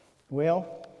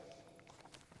Well,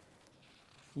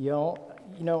 y'all,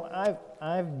 I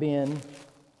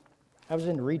was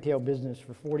in the retail business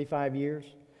for 45 years,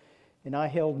 and I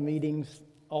held meetings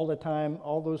all the time,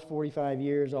 all those 45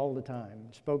 years, all the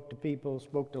time. Spoke to people,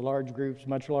 spoke to large groups,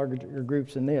 much larger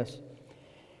groups than this.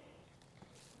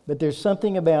 But there's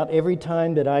something about every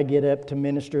time that I get up to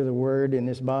minister the word in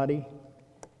this body,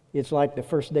 it's like the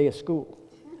first day of school.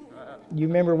 You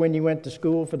remember when you went to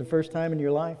school for the first time in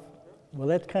your life? Well,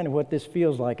 that's kind of what this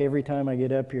feels like every time I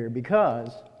get up here,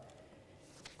 because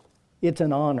it's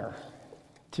an honor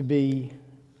to be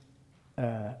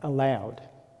allowed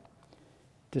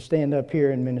to stand up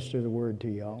here and minister the word to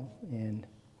y'all. And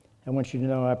I want you to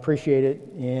know I appreciate it,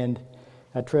 and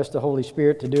I trust the Holy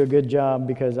Spirit to do a good job,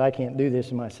 because I can't do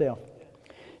this myself.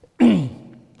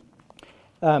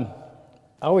 I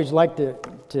always like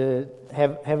to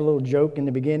have a little joke in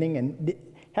the beginning. And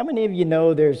how many of you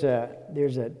know there's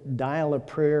a dial of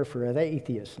prayer for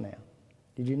atheists now?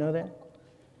 Did you know that?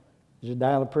 There's a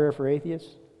dial of prayer for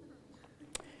atheists?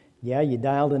 Yeah, you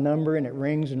dial the number and it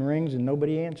rings and rings and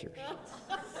nobody answers.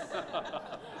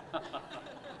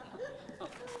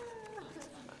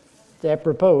 It's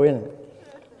apropos, isn't it?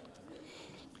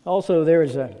 Also, there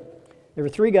were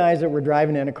three guys that were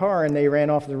driving in a car, and they ran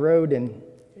off the road, and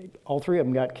all three of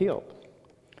them got killed.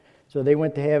 So they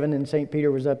went to heaven, and St.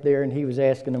 Peter was up there, and he was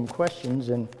asking them questions.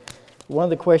 And one of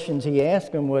the questions he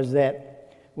asked them was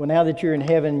that, well, now that you're in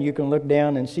heaven, you can look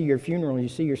down and see your funeral. You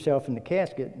see yourself in the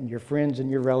casket, and your friends and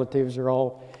your relatives are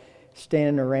all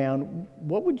standing around.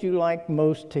 What would you like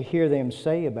most to hear them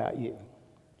say about you?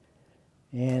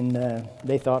 And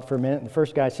they thought for a minute. And the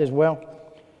first guy says, well,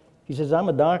 he says, I'm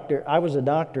a doctor. I was a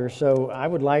doctor, so I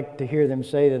would like to hear them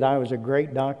say that I was a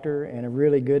great doctor and a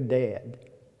really good dad.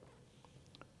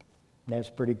 That's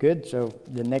pretty good. So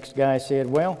the next guy said,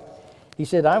 well, he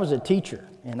said, I was a teacher,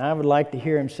 and I would like to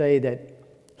hear him say that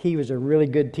he was a really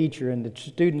good teacher, and the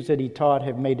students that he taught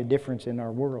have made a difference in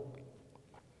our world.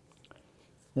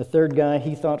 The third guy,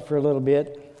 he thought for a little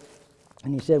bit,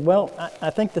 and he said, well, I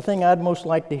think the thing I'd most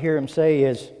like to hear him say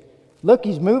is, look,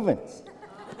 he's moving.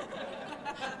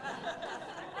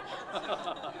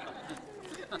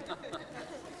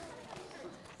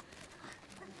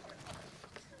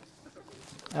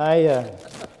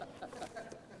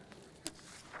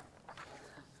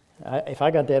 If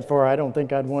I got that far, I don't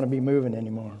think I'd want to be moving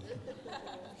anymore.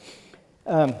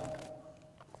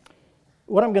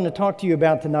 What I'm going to talk to you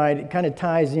about tonight, it kind of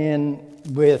ties in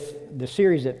with the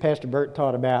series that Pastor Bert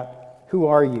taught about, Who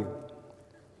Are You?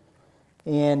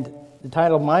 And the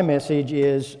title of my message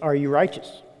is, Are You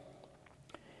Righteous?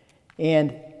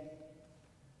 And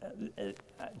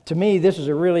to me, this is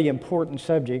a really important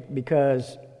subject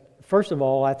because, first of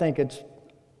all, I think it's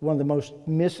one of the most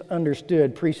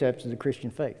misunderstood precepts of the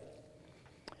Christian faith.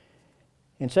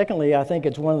 And secondly, I think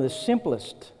it's one of the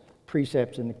simplest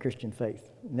precepts in the Christian faith.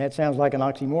 And that sounds like an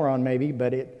oxymoron maybe,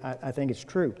 but I think it's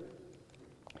true.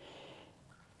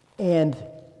 And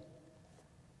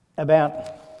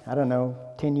about,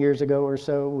 10 years ago or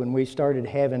so, when we started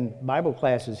having Bible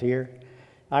classes here,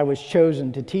 I was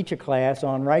chosen to teach a class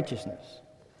on righteousness.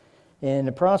 And in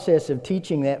the process of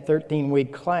teaching that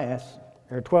 13-week class,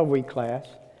 or 12-week class,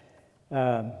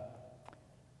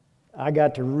 I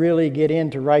got to really get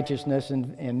into righteousness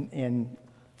and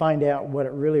find out what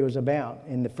it really was about.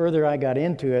 And the further I got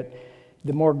into it,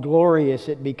 the more glorious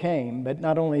it became. But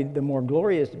not only the more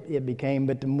glorious it became,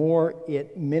 but the more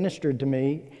it ministered to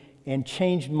me and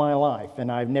changed my life.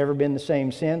 And I've never been the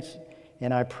same since.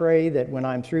 And I pray that when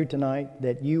I'm through tonight,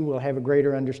 that you will have a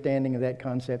greater understanding of that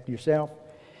concept yourself,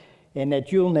 and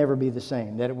that you'll never be the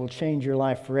same, that it will change your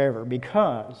life forever,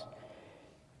 because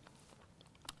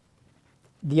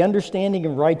the understanding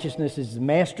of righteousness is the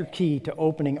master key to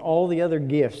opening all the other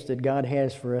gifts that God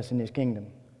has for us in His kingdom.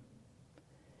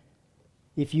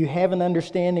 If you have an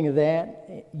understanding of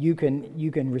that, you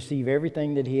can receive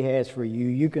everything that He has for you.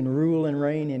 You can rule and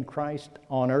reign in Christ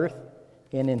on earth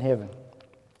and in heaven.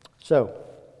 So,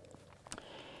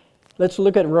 let's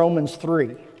look at Romans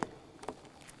 3.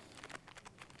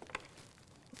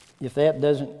 If that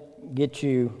doesn't get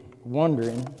you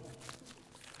wondering,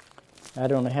 I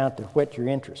don't know how to whet your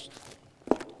interest.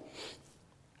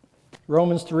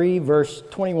 Romans 3, verse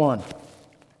 21.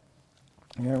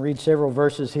 I'm going to read several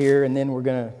verses here, and then we're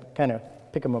going to kind of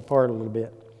pick them apart a little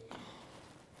bit.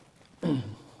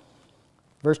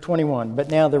 Verse 21, but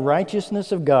now the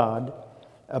righteousness of God,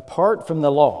 apart from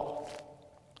the law,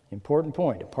 important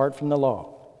point, apart from the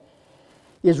law,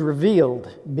 is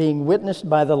revealed, being witnessed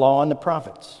by the law and the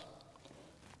prophets,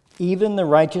 even the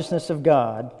righteousness of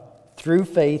God through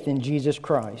faith in Jesus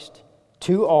Christ,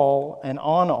 to all and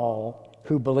on all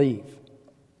who believe.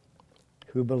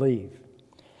 who believe.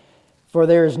 For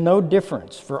there is no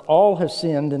difference, for all have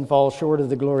sinned and fall short of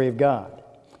the glory of God,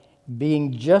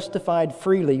 being justified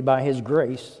freely by his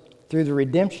grace through the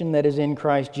redemption that is in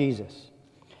Christ Jesus,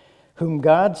 whom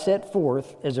God set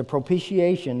forth as a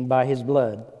propitiation by his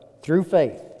blood, through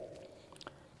faith,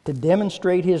 to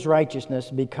demonstrate his righteousness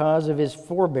because of his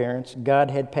forbearance God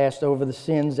had passed over the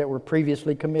sins that were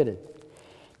previously committed,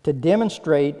 to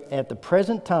demonstrate at the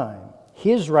present time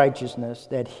his righteousness,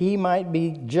 that he might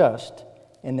be just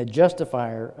and the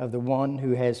justifier of the one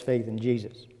who has faith in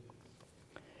Jesus.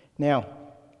 Now,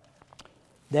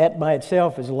 that by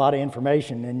itself is a lot of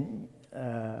information,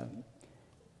 and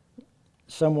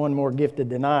someone more gifted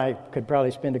than I could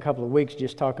probably spend a couple of weeks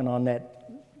just talking on that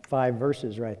 5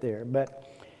 verses right there. But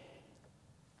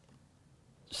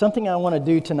something I want to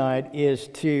do tonight is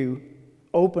to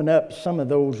open up some of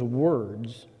those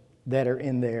words that are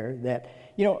in there that,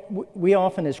 you know, we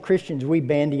often as Christians, we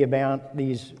bandy about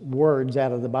these words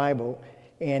out of the Bible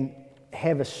and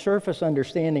have a surface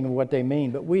understanding of what they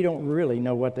mean, but we don't really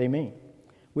know what they mean.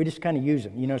 We just kind of use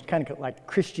them. You know, it's kind of like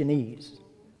Christianese,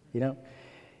 you know.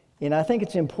 And I think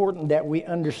it's important that we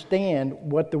understand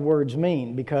what the words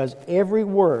mean, because every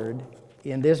word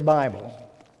in this Bible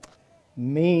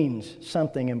means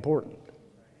something important.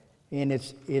 And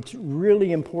it's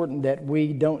really important that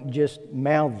we don't just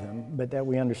mouth them, but that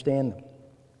we understand them.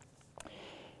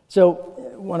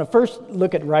 So I want to first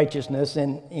look at righteousness,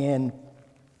 and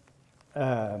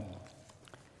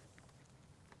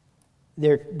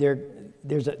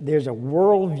there's a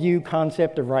worldview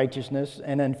concept of righteousness,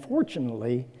 and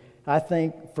unfortunately, I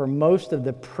think for most of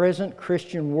the present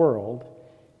Christian world,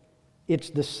 it's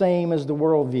the same as the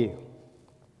worldview.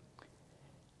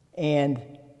 And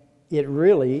it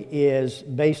really is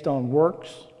based on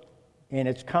works, and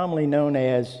it's commonly known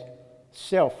as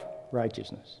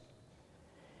self-righteousness.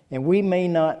 And we may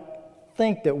not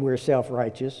think that we're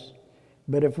self-righteous,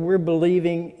 but if we're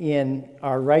believing in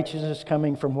our righteousness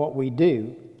coming from what we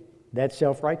do, that's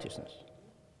self-righteousness.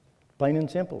 Plain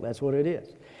and simple, that's what it is.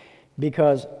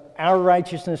 Because our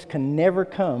righteousness can never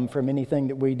come from anything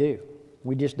that we do.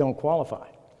 We just don't qualify.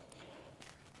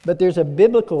 But there's a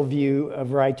biblical view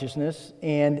of righteousness,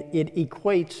 and it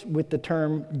equates with the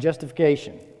term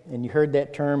justification. And you heard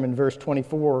that term in verse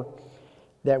 24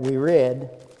 that we read.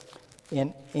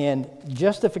 And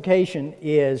justification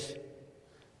is,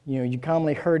 you know, you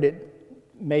commonly heard it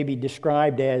maybe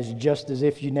described as just as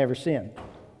if you never sinned.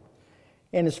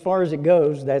 And as far as it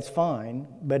goes, that's fine,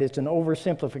 but it's an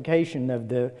oversimplification of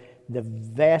the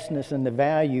vastness and the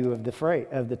value of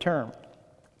the term.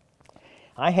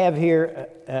 I have here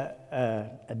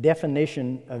a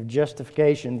definition of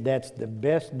justification that's the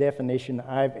best definition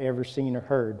I've ever seen or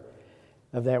heard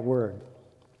of that word.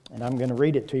 And I'm going to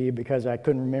read it to you because I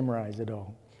couldn't memorize it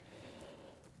all.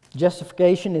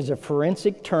 Justification is a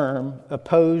forensic term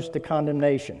opposed to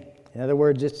condemnation. In other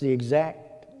words, it's the exact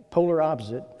polar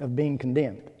opposite of being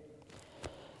condemned.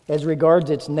 As regards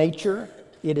its nature,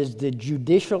 it is the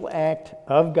judicial act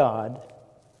of God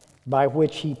by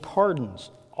which he pardons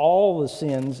all the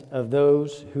sins of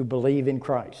those who believe in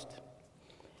Christ,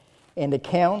 and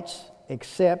accounts,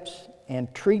 accepts,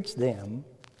 and treats them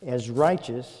as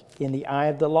righteous in the eye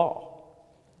of the law,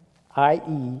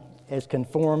 i.e., as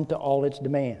conformed to all its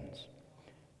demands.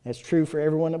 That's true for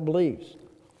everyone that believes.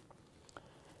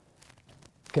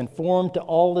 Conform to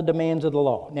all the demands of the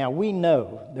law. Now, we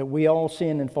know that we all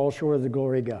sin and fall short of the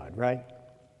glory of God, right?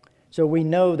 So we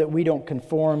know that we don't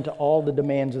conform to all the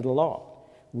demands of the law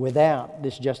without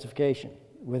this justification,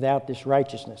 without this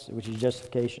righteousness, which is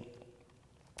justification.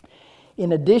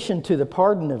 In addition to the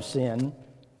pardon of sin,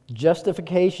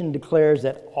 justification declares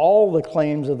that all the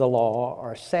claims of the law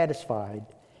are satisfied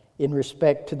in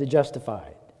respect to the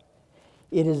justified.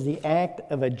 It is the act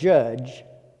of a judge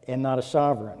and not a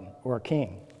sovereign or a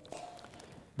king.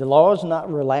 The law is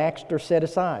not relaxed or set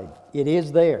aside. It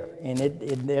is there, and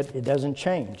it doesn't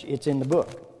change. It's in the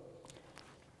book.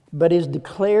 But is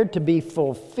declared to be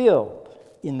fulfilled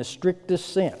in the strictest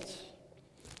sense.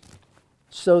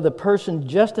 So the person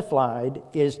justified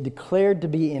is declared to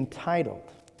be entitled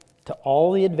to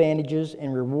all the advantages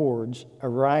and rewards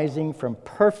arising from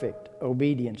perfect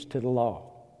obedience to the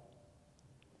law.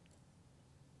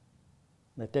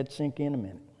 Let that sink in a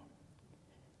minute.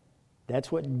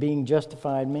 That's what being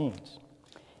justified means.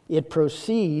 It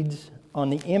proceeds on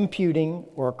the imputing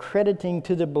or crediting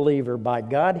to the believer by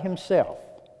God himself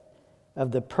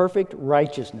of the perfect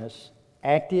righteousness,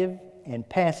 active and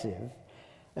passive,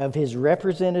 of his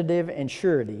representative and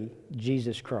surety,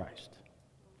 Jesus Christ.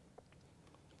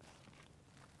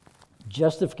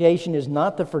 Justification is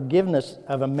not the forgiveness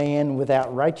of a man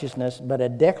without righteousness, but a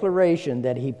declaration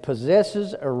that he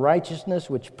possesses a righteousness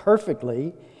which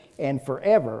perfectly and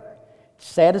forever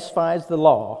satisfies the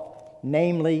law,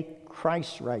 namely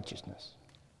Christ's righteousness.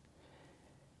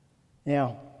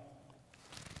 Now,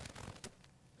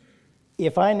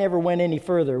 if I never went any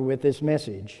further with this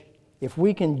message, if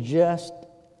we can just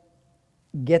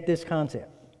get this concept,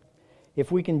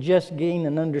 if we can just gain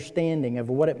an understanding of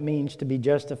what it means to be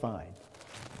justified,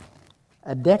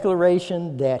 a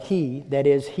declaration that he, that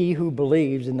is, he who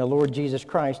believes in the Lord Jesus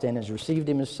Christ and has received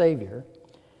him as Savior,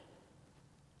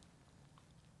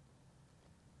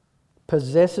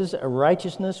 possesses a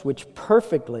righteousness which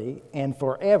perfectly and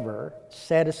forever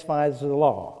satisfies the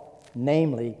law,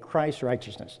 namely Christ's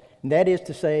righteousness. And that is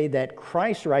to say that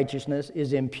Christ's righteousness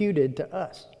is imputed to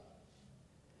us.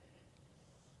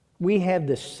 We have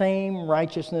the same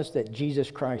righteousness that Jesus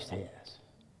Christ has.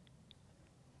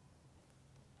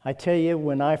 I tell you,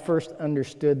 when I first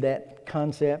understood that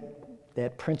concept,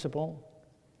 that principle,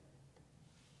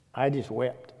 I just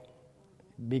wept.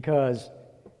 Because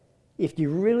if you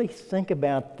really think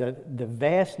about the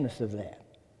vastness of that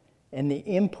and the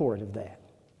import of that,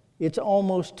 it's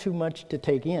almost too much to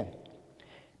take in.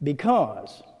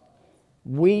 Because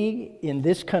we in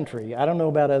this country, I don't know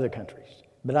about other countries,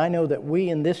 but I know that we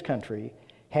in this country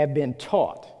have been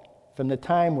taught from the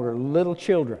time we're little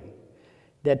children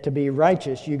that to be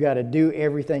righteous, you got to do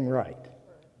everything right.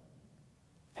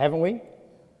 Haven't we?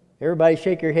 Everybody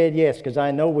shake your head yes, because I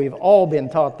know we've all been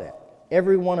taught that.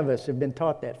 Every one of us have been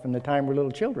taught that from the time we're little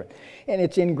children. And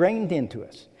it's ingrained into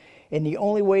us. And the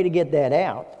only way to get that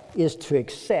out is to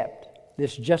accept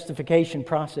this justification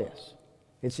process.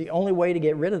 It's the only way to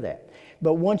get rid of that.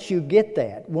 But once you get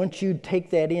that, once you take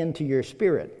that into your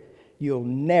spirit, you'll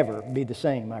never be the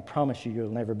same. I promise you, you'll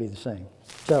never be the same.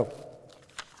 So,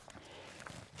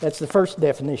 that's the first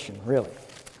definition, really.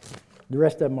 The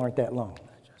rest of them aren't that long.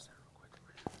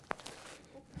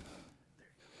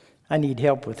 I need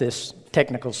help with this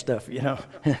technical stuff, you know.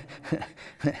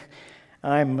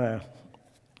 I'm a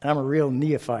real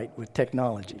neophyte with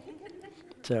technology.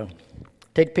 So,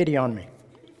 take pity on me.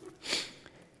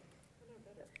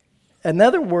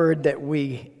 Another word that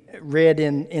we read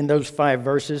in those 5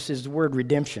 verses is the word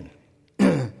redemption.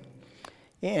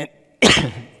 And,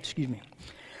 excuse me.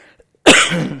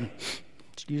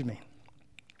 Excuse me.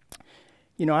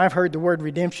 You know, I've heard the word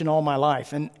redemption all my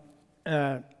life, and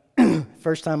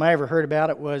first time I ever heard about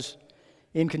it was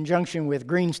in conjunction with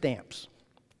green stamps.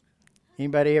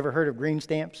 Anybody ever heard of green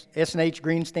stamps? S&H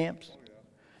green stamps?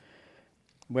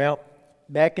 Well,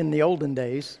 back in the olden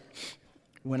days,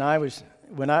 when I was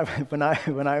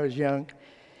young,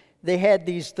 they had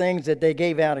these things that they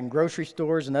gave out in grocery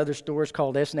stores and other stores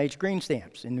called S&H green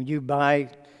stamps, and you buy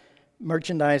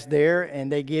merchandise there,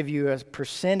 and they give you a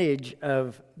percentage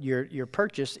of your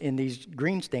purchase in these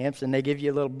green stamps, and they give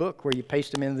you a little book where you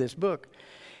paste them into this book.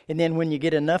 And then when you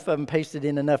get enough of them pasted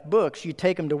in enough books, you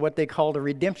take them to what they called a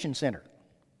redemption center.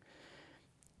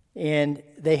 And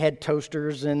they had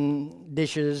toasters and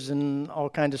dishes and all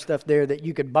kinds of stuff there that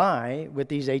you could buy with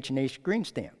these S&H green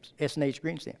stamps.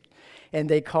 And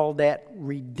they called that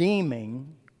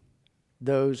redeeming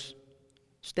those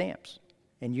stamps.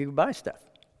 And you could buy stuff.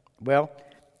 Well,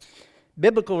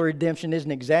 biblical redemption isn't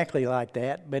exactly like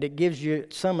that, but it gives you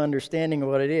some understanding of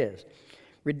what it is.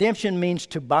 Redemption means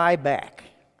to buy back,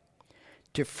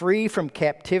 to free from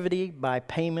captivity by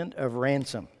payment of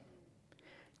ransom,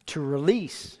 to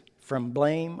release from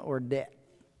blame or debt.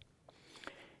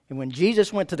 And when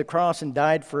Jesus went to the cross and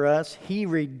died for us, he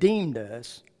redeemed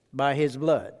us by his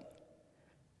blood.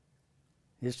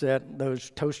 It's that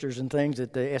those toasters and things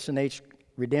at the S&H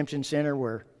Redemption Center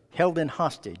were held in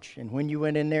hostage. And when you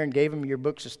went in there and gave them your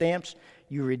books of stamps,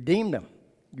 you redeemed them.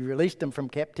 You released them from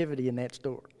captivity in that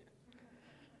store.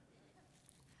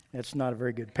 That's not a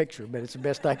very good picture, but it's the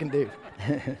best I can do.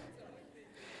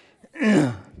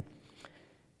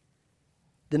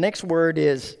 The next word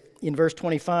is in verse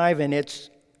 25, and this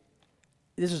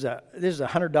is a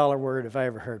 $100 word if I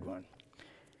ever heard one.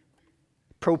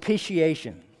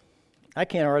 Propitiation. I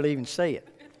can't hardly even say it.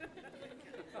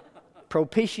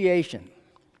 Propitiation.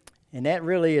 And that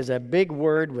really is a big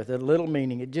word with a little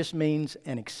meaning. It just means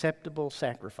an acceptable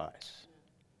sacrifice.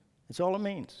 That's all it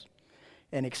means.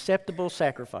 An acceptable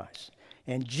sacrifice.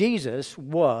 And Jesus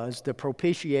was the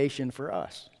propitiation for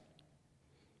us.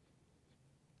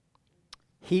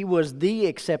 He was the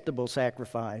acceptable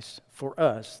sacrifice for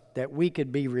us that we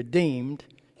could be redeemed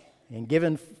and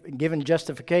given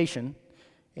justification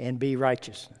and be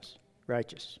righteous.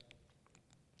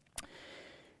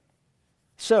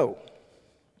 So,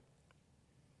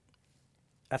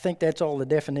 I think that's all the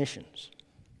definitions.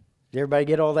 Did everybody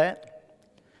get all that?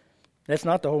 That's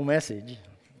not the whole message.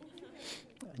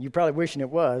 You're probably wishing it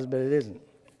was, but it isn't.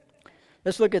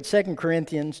 Let's look at 2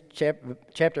 Corinthians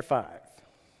chapter 5.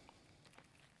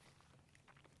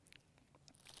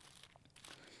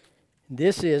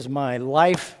 This is my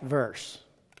life verse,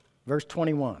 verse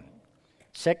 21.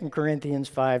 2 Corinthians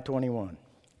 5:21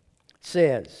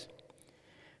 says,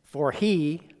 "For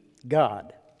he,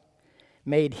 God,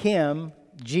 made him,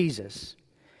 Jesus,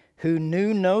 who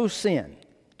knew no sin."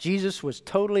 Jesus was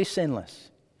totally sinless.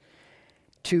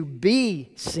 "To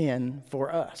be sin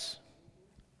for us."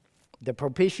 The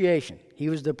propitiation. He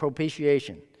was the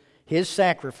propitiation. His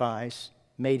sacrifice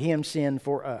made him sin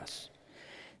for us,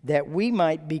 that we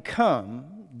might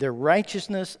become the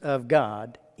righteousness of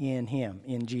God in him,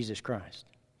 in Jesus Christ.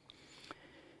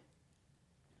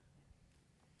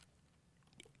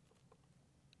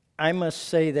 I must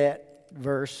say that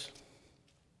verse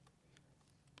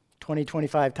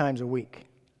 25 times a week,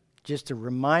 just to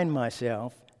remind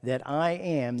myself that I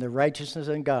am the righteousness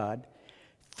of God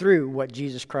through what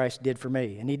Jesus Christ did for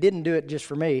me. And he didn't do it just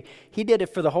for me. He did it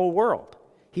for the whole world.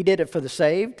 He did it for the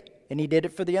saved, and he did it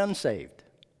for the unsaved.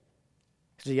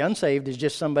 Because the unsaved is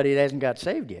just somebody that hasn't got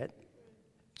saved yet.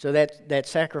 So that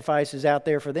sacrifice is out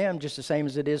there for them just the same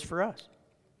as it is for us.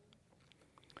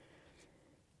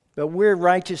 But we're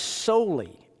righteous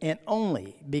solely and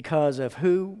only because of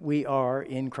who we are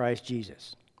in Christ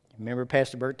Jesus. Remember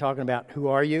Pastor Bert talking about who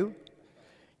are you?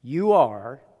 You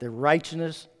are the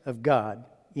righteousness of God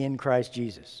in Christ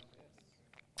Jesus.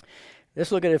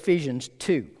 Let's look at Ephesians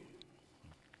 2.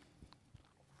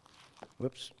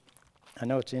 Whoops. I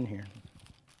know it's in here.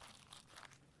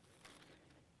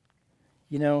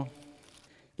 You know,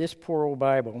 this poor old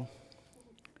Bible,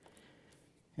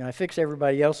 I fix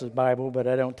everybody else's Bible, but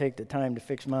I don't take the time to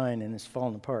fix mine, and it's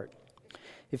falling apart.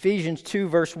 Ephesians 2,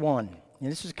 verse 1.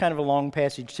 And this is kind of a long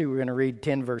passage, too. We're going to read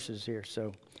 10 verses here,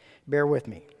 so bear with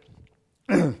me.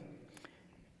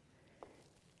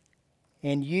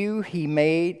 "And you he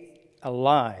made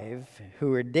alive who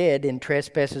were dead in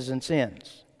trespasses and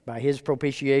sins, by his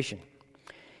propitiation,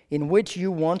 in which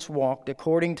you once walked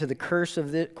according to the course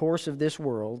of this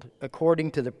world,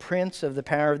 according to the prince of the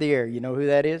power of the air." You know who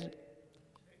that is?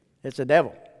 It's the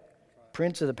devil.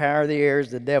 Prince of the power of the air is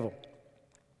the devil.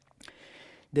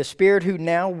 "The spirit who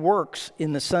now works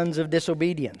in the sons of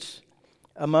disobedience,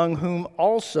 among whom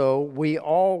also we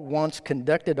all once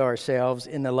conducted ourselves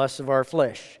in the lusts of our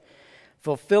flesh,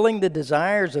 fulfilling the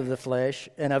desires of the flesh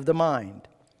and of the mind,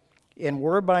 and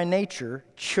were by nature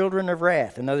children of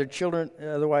wrath," and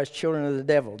otherwise children of the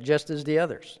devil, just as the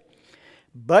others.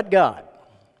 "But God,"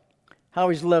 I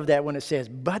always love that when it says,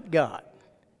 "but God,"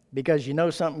 because you know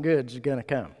something good is going to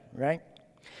come, right?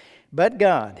 "But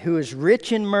God, who is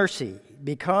rich in mercy,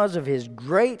 because of his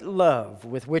great love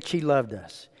with which he loved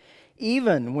us,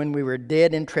 even when we were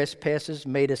dead in trespasses,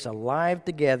 made us alive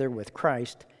together with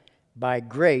Christ. By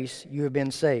grace you have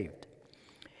been saved,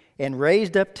 and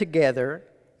raised up together,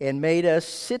 and made us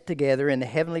sit together in the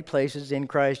heavenly places in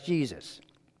Christ Jesus,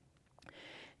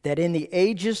 that in the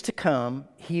ages to come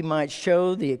he might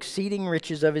show the exceeding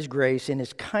riches of his grace in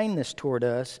his kindness toward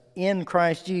us in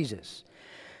Christ Jesus.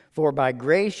 For by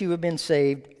grace you have been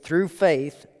saved through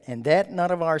faith, and that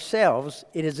not of ourselves,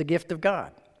 it is a gift of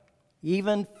God."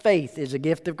 Even faith is a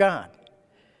gift of God.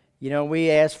 You know, we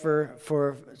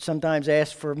sometimes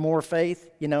ask for more faith.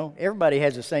 You know, everybody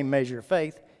has the same measure of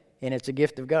faith, and it's a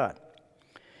gift of God.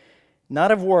 "Not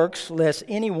of works, lest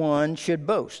anyone should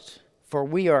boast. For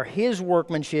we are his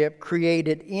workmanship,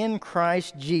 created in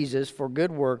Christ Jesus for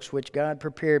good works, which God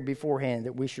prepared beforehand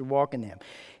that we should walk in them."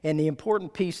 And the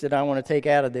important piece that I want to take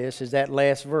out of this is that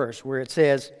last verse where it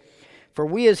says, "For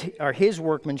we are his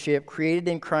workmanship, created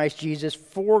in Christ Jesus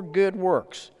for good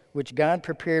works, which God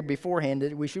prepared beforehand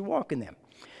that we should walk in them."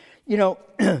 You know,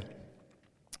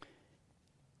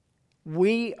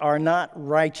 we are not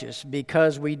righteous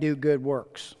because we do good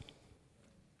works.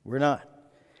 We're not.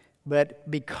 But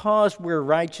because we're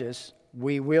righteous,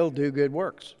 we will do good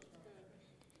works.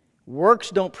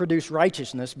 Works don't produce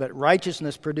righteousness, but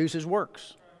righteousness produces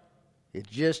works. It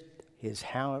just is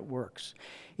how it works.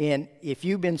 And if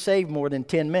you've been saved more than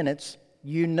 10 minutes,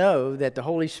 you know that the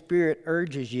Holy Spirit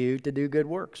urges you to do good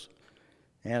works.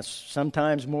 And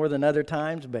sometimes more than other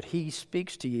times, but he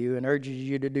speaks to you and urges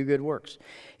you to do good works.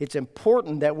 It's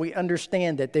important that we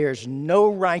understand that there's no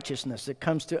righteousness that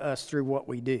comes to us through what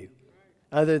we do,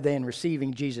 other than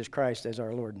receiving Jesus Christ as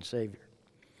our Lord and Savior.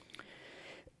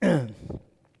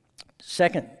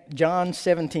 Second, John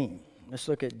 17. Let's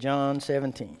look at John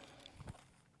 17.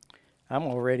 I'm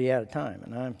already out of time,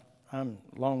 and I'm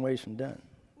a long ways from done.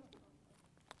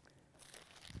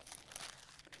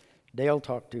 Dale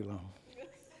talked too long.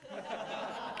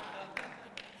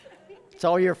 It's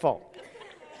all your fault.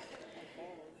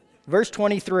 Verse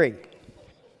 23.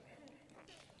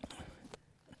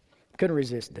 Couldn't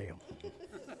resist Dale.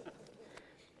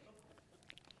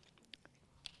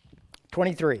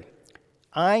 23.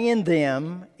 I in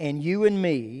them and you in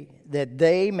me, that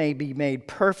they may be made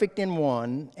perfect in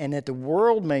one, and that the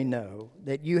world may know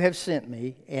that you have sent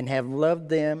me and have loved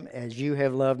them as you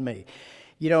have loved me.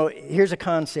 You know, here's a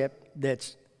concept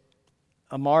that's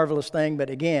a marvelous thing, but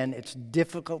again, it's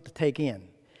difficult to take in.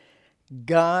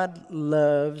 God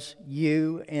loves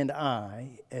you and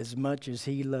I as much as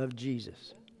He loved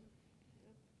Jesus.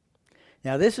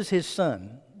 Now, this is His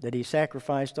Son that He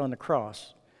sacrificed on the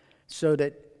cross so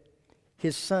that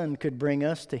His Son could bring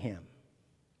us to Him.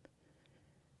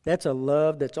 That's a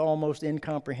love that's almost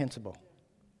incomprehensible.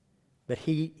 But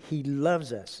He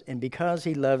loves us, and because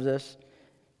He loves us,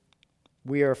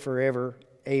 we are forever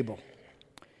able.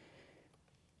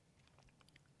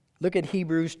 Look at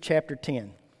Hebrews chapter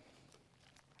 10.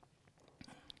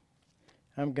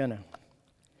 I'm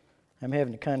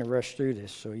having to kind of rush through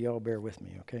this, so y'all bear with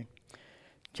me, okay?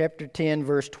 Chapter 10,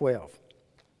 verse 12.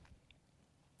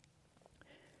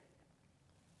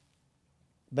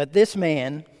 But this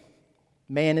man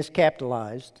is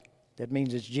capitalized. That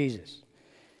means it's Jesus.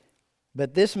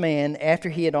 But this man, after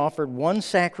he had offered one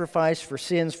sacrifice for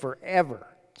sins forever,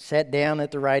 sat down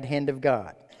at the right hand of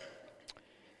God.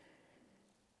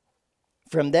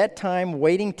 From that time,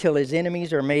 waiting till his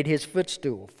enemies are made his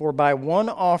footstool. For by one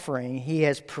offering he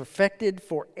has perfected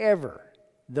forever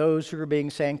those who are being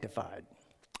sanctified.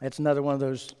 That's another one of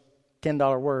those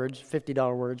 $10 words,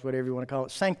 $50 words, whatever you want to call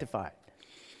it, sanctified.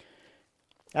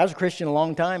 I was a Christian a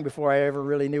long time before I ever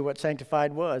really knew what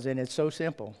sanctified was, and it's so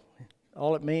simple.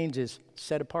 All it means is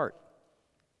set apart.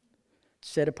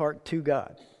 Set apart to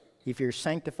God. If you're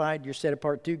sanctified, you're set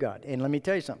apart to God. And let me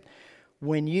tell you something.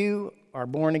 When you are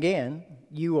born again,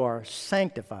 you are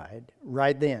sanctified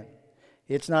right then.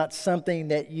 It's not something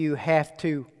that you have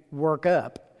to work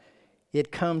up.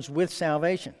 It comes with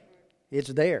salvation. It's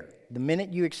there. The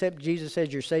minute you accept Jesus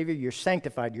as your Savior, you're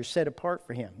sanctified. You're set apart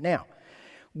for Him. Now,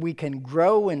 we can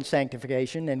grow in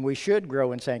sanctification, and we should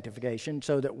grow in sanctification,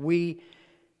 so that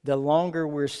the longer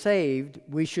we're saved,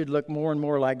 we should look more and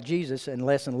more like Jesus and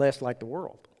less like the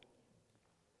world.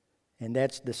 And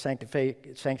that's the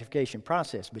sanctification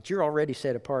process. But you're already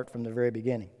set apart from the very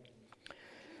beginning.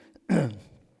 The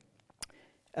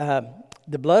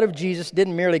blood of Jesus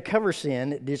didn't merely cover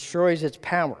sin, it destroys its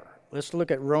power. Let's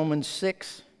look at Romans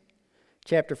 6,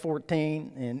 chapter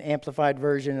 14, in Amplified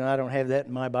Version, and I don't have that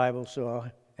in my Bible, so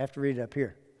I'll have to read it up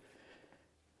here.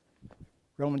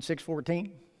 Romans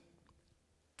 6:14.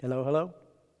 Hello?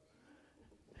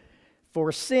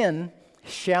 For sin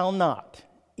shall not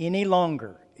any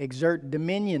longer exert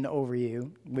dominion over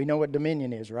you. We know what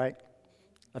dominion is, right?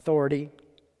 Authority,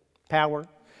 power.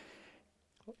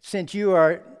 Since you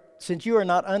are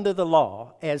not under the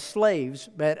law as slaves,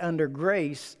 but under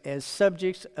grace as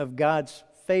subjects of God's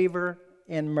favor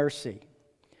and mercy.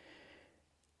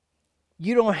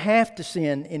 You don't have to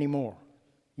sin anymore.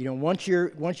 You know, once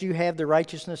you have the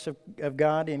righteousness of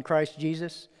God in Christ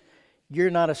Jesus,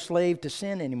 you're not a slave to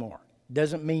sin anymore.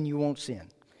 Doesn't mean you won't sin.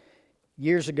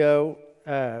 Years ago,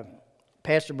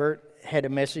 Pastor Bert had a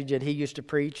message that he used to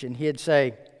preach, and he'd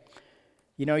say,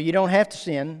 you know, you don't have to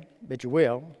sin, but you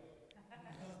will.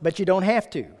 But you don't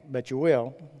have to, but you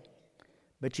will.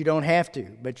 But you don't have to,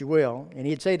 but you will. And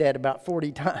he'd say that about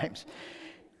 40 times.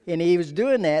 And he was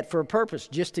doing that for a purpose,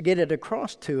 just to get it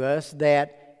across to us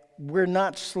that we're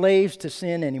not slaves to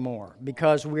sin anymore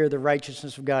because we're the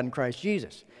righteousness of God in Christ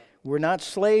Jesus. We're not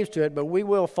slaves to it, but we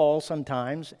will fall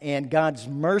sometimes, and God's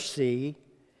mercy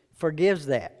forgives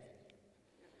that.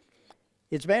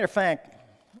 As a matter of fact,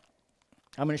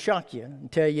 I'm going to shock you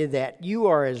and tell you that you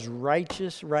are as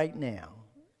righteous right now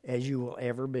as you will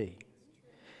ever be.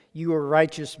 You were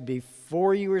righteous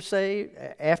before you were saved,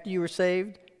 after you were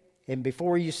saved, and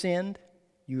before you sinned.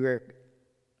 You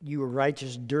were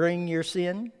righteous during your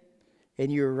sin,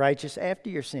 and you were righteous after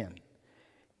your sin.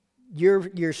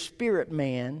 Your spirit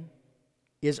man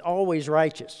is always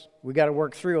righteous. We got to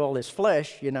work through all this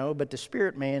flesh, but the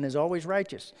spirit man is always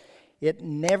righteous. It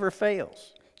never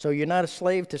fails. So you're not a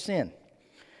slave to sin.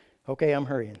 Okay, I'm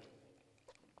hurrying.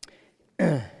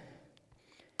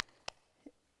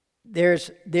 There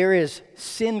is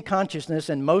sin consciousness,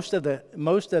 and most of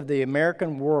the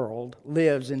American world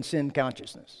lives in sin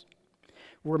consciousness.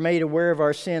 We're made aware of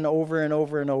our sin over and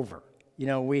over and over.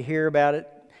 We hear about it.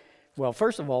 Well,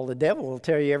 first of all, the devil will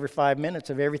tell you every 5 minutes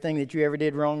of everything that you ever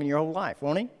did wrong in your whole life,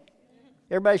 won't he?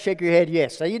 Everybody shake your head,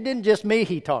 yes. So you didn't just me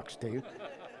he talks to.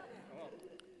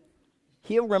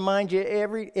 He'll remind you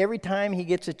every time he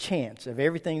gets a chance of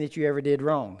everything that you ever did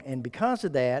wrong. And because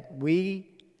of that, we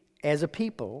as a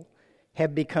people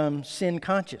have become sin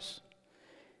conscious.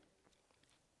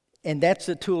 And that's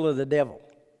the tool of the devil.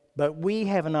 But we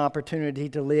have an opportunity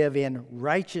to live in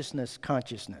righteousness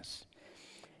consciousness.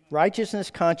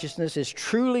 Righteousness consciousness is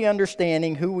truly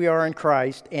understanding who we are in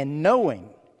Christ and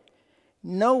knowing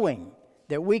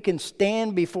that we can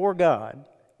stand before God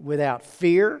without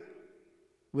fear,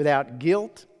 without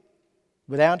guilt,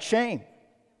 without shame.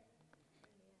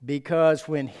 Because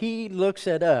when He looks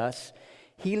at us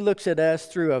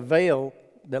through a veil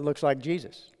that looks like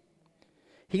Jesus.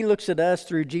 He looks at us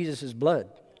through Jesus' blood.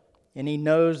 And He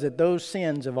knows that those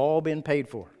sins have all been paid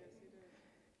for.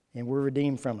 And we're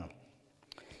redeemed from them.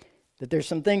 But there's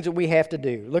some things that we have to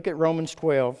do. Look at Romans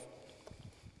 12.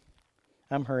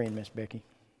 I'm hurrying, Miss Becky.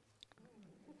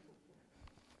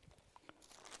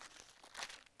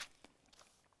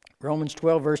 Romans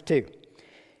 12, verse 2.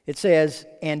 It says,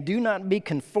 "And do not be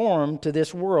conformed to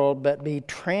this world, but be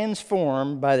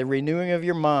transformed by the renewing of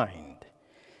your mind,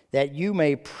 that you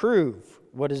may prove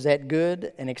what is that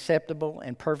good and acceptable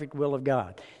and perfect will of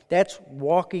God." That's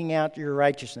walking out your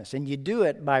righteousness. And you do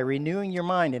it by renewing your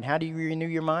mind. And how do you renew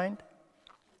your mind?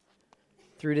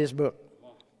 Through this book.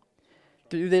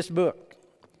 Through this book.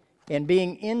 And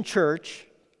being in church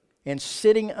and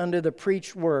sitting under the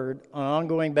preached word on an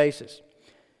ongoing basis.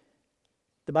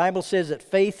 The Bible says that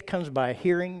faith comes by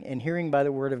hearing, and hearing by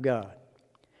the word of God.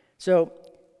 So,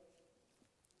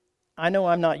 I know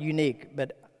I'm not unique,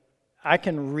 but I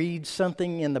can read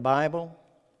something in the Bible,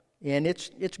 and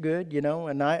it's good,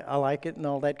 and I like it and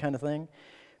all that kind of thing.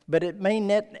 But it may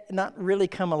not really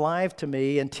come alive to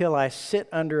me until I sit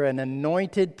under an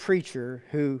anointed preacher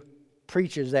who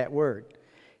preaches that word.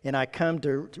 And I come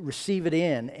to receive it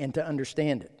in and to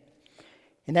understand it.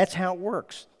 And that's how it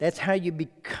works. That's how you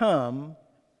become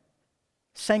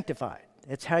sanctified.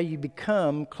 That's how you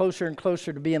become closer and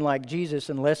closer to being like Jesus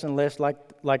and less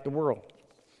like the world.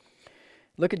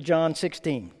 Look at John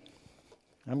 16.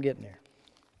 I'm getting there.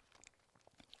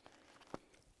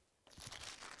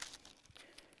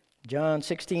 John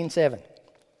 16:7.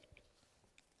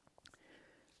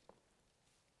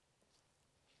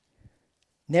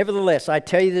 "Nevertheless, I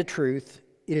tell you the truth,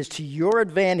 it is to your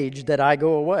advantage that I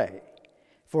go away.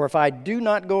 For if I do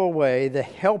not go away, the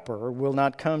Helper will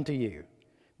not come to you.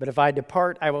 But if I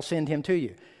depart, I will send him to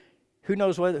you." Who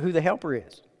knows who the Helper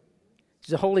is? It's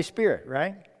the Holy Spirit,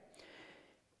 right?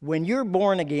 When you're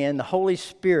born again, the Holy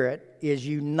Spirit is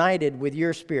united with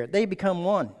your spirit. They become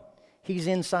one. He's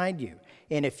inside you.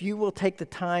 And if you will take the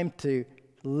time to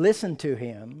listen to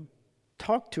Him,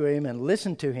 talk to Him and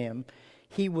listen to Him,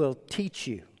 He will teach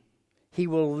you. He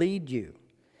will lead you.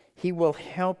 He will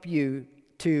help you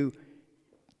to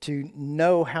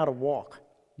know how to walk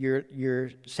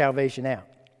your salvation out.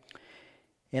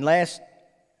 And last,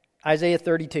 Isaiah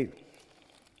 32.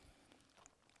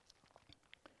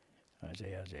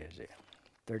 Isaiah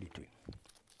 32.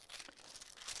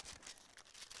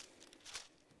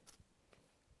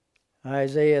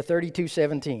 Isaiah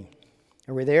 32:17.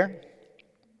 Are we there?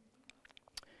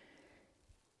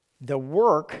 "The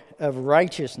work of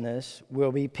righteousness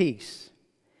will be peace,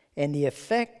 and the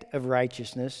effect of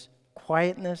righteousness,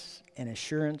 quietness and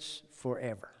assurance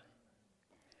forever."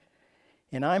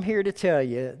 And I'm here to tell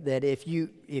you that if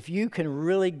you can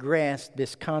really grasp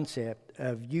this concept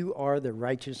of you are the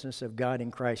righteousness of God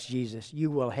in Christ Jesus,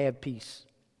 you will have peace.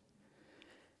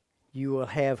 You will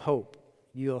have hope.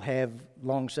 You'll have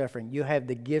long-suffering. You'll have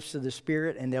the gifts of the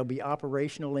Spirit, and they'll be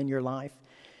operational in your life,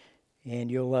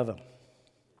 and you'll love them.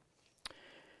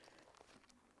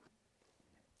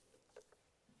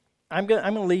 I'm going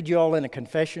to lead you all in a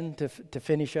confession to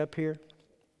finish up here.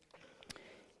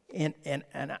 And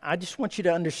I just want you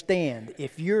to understand,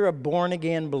 if you're a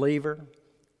born-again believer,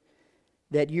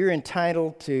 that you're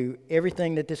entitled to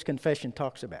everything that this confession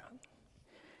talks about.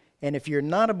 And if you're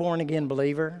not a born-again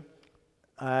believer,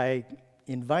 I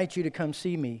invite you to come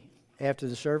see me after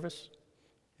the service,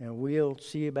 and we'll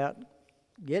see about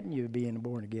getting you to being a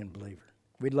born-again believer.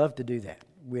 We'd love to do that.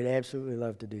 We'd absolutely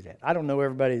love to do that. I don't know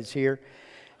everybody that's here,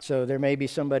 so there may be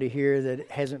somebody here that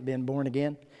hasn't been born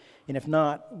again. And if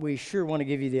not, we sure want to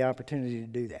give you the opportunity to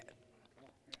do that.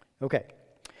 Okay.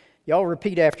 Y'all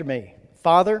repeat after me.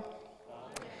 Father,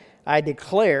 I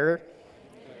declare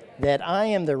that I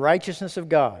am the righteousness of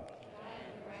God.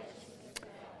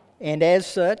 And as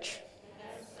such,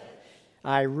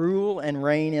 I rule and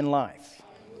reign in life.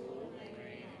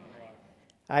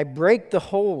 I break the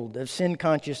hold of sin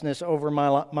consciousness over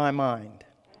my mind.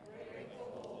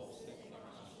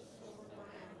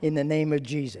 In the name of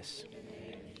Jesus.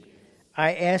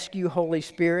 I ask you, Holy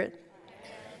Spirit,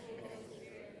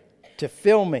 to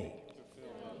fill me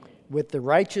with the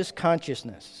righteous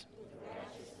consciousness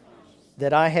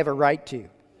that I have a right to,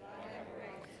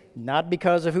 not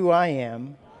because of who I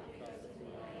am,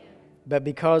 but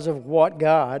because of what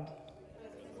God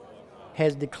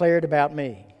has declared about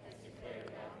me.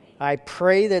 I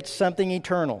pray that something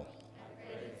eternal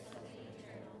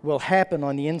will happen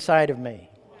on the inside of me.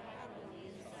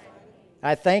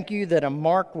 I thank you that a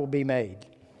mark will be made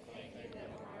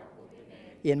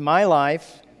in my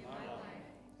life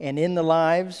and in the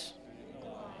lives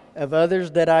of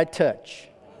others that I touch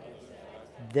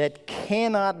that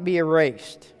cannot be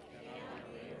erased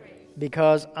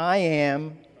because I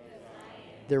am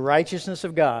the righteousness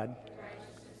of God.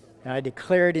 And I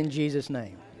declare it in Jesus'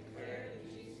 name.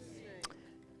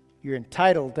 You're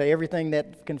entitled to everything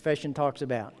that confession talks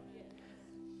about.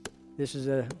 This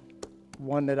is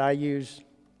one that I use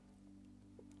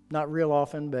not real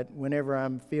often, but whenever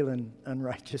I'm feeling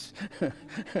unrighteous.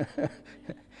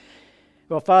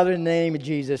 Well, Father, in the name of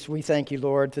Jesus, we thank you,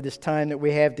 Lord, for this time that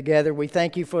we have together. We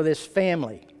thank you for this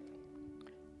family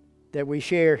that we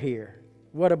share here.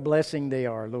 What a blessing they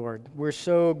are, Lord. We're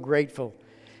so grateful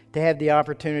to have the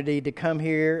opportunity to come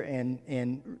here and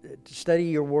to study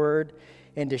your word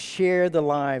and to share the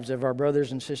lives of our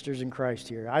brothers and sisters in Christ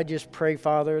here. I just pray,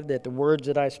 Father, that the words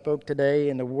that I spoke today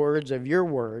and the words of your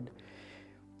word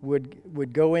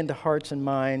would go into hearts and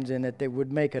minds, and that they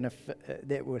would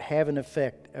that would have an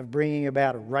effect of bringing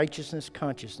about a righteousness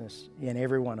consciousness in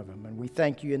every one of them. And we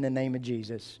thank you in the name of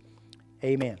Jesus.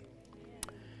 Amen.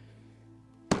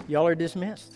 Y'all are dismissed.